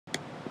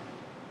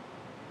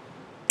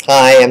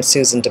Hi, I'm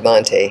Susan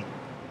Damante.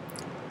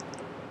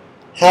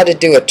 How to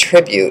do a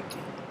tribute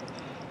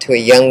to a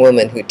young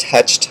woman who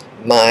touched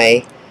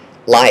my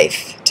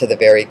life to the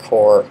very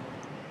core.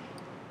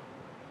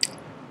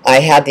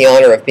 I had the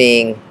honor of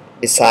being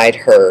beside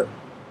her,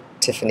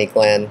 Tiffany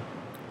Glenn,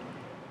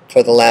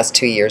 for the last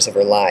 2 years of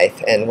her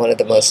life, and one of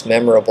the most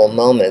memorable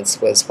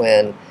moments was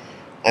when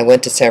I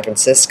went to San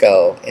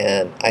Francisco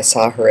and I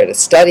saw her at a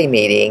study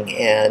meeting,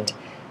 and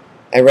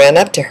I ran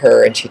up to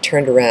her and she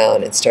turned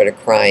around and started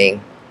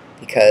crying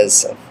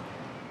because of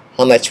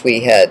how much we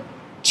had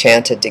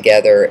chanted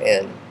together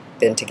and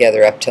been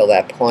together up till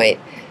that point.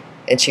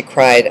 And she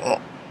cried,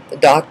 the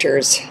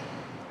doctors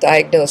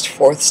diagnosed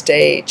 4th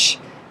stage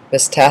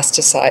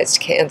metastasized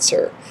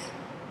cancer.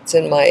 It's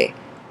in my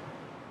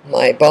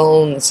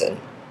bones. And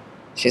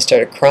she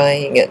started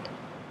crying. And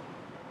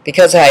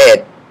because I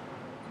had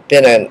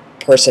been a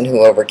person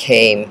who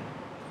overcame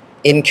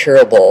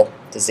incurable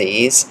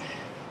disease,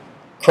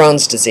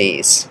 Crohn's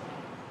disease,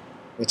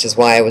 which is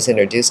why I was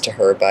introduced to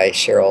her by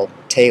Cheryl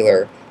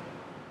Taylor,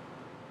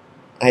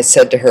 I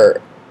said to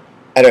her,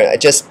 I don't know,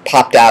 it just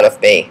popped out of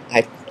me.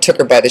 I took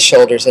her by the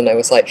shoulders and I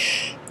was like,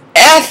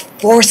 F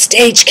 4th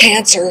stage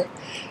cancer.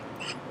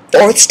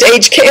 4th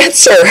stage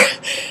cancer.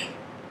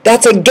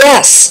 That's a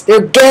guess.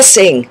 They're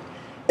guessing.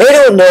 They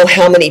don't know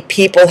how many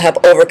people have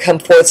overcome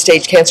 4th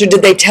stage cancer.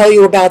 Did they tell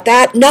you about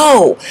that?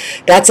 No.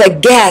 That's a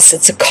guess.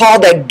 It's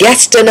called a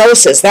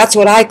guess-stenosis. That's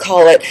what I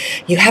call it.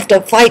 You have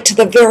to fight to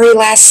the very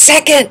last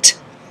second.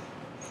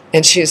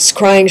 And she was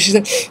crying. She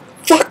said,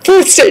 fuck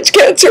 4th stage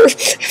cancer.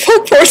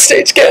 Fuck 4th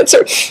stage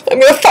cancer.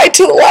 I'm going to fight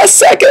to the last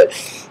second.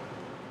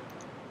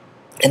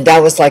 And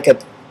that was like a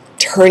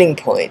turning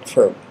point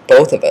for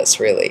both of us,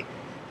 really.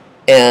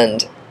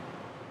 And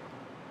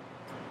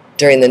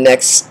during the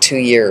next 2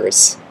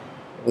 years,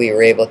 we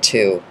were able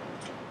to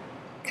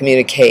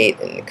communicate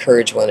and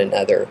encourage one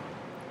another.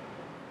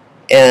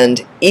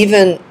 And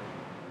even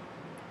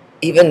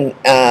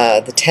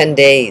the 10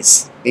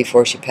 days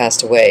before she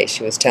passed away,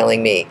 she was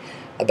telling me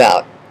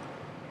about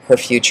her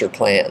future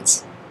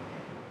plans.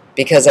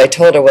 Because I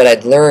told her what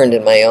I'd learned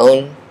in my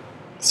own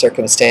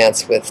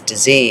circumstance with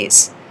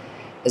disease,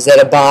 is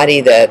that a body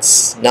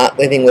that's not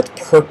living with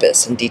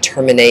purpose and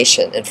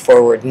determination and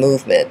forward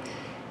movement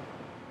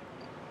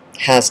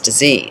has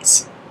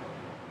disease,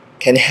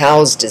 can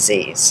house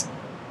disease.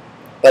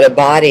 But a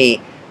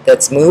body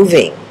that's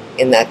moving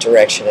in that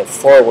direction of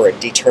forward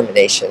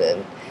determination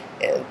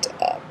and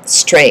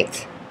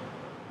strength,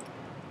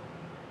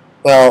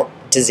 well,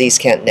 disease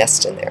can't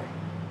nest in there.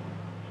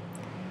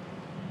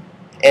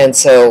 And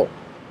so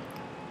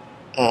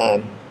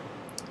I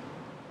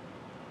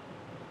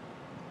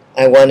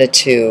wanted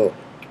to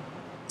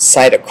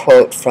cite a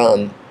quote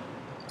from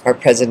our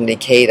President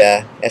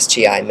Ikeda,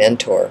 SGI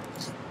mentor.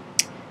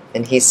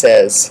 And he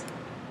says,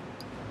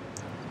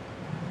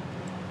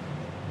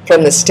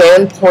 from the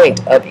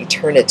standpoint of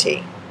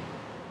eternity,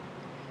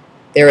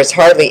 there is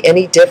hardly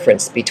any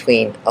difference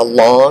between a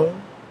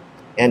long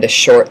and a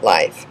short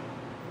life.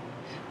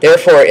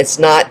 Therefore, it's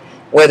not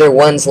whether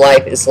one's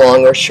life is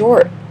long or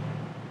short,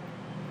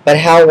 but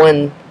how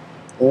one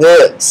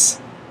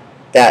lives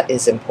that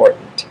is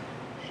important.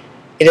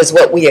 It is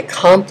what we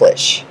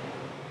accomplish,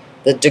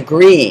 the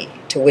degree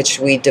to which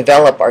we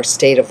develop our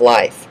state of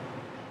life,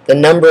 the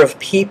number of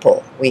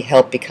people we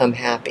help become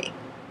happy.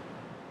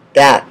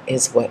 That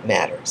is what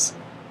matters.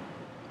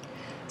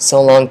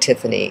 So long,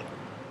 Tiffany.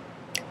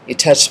 You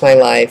touched my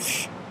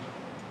life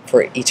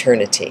for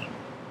eternity.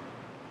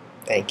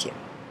 Thank you.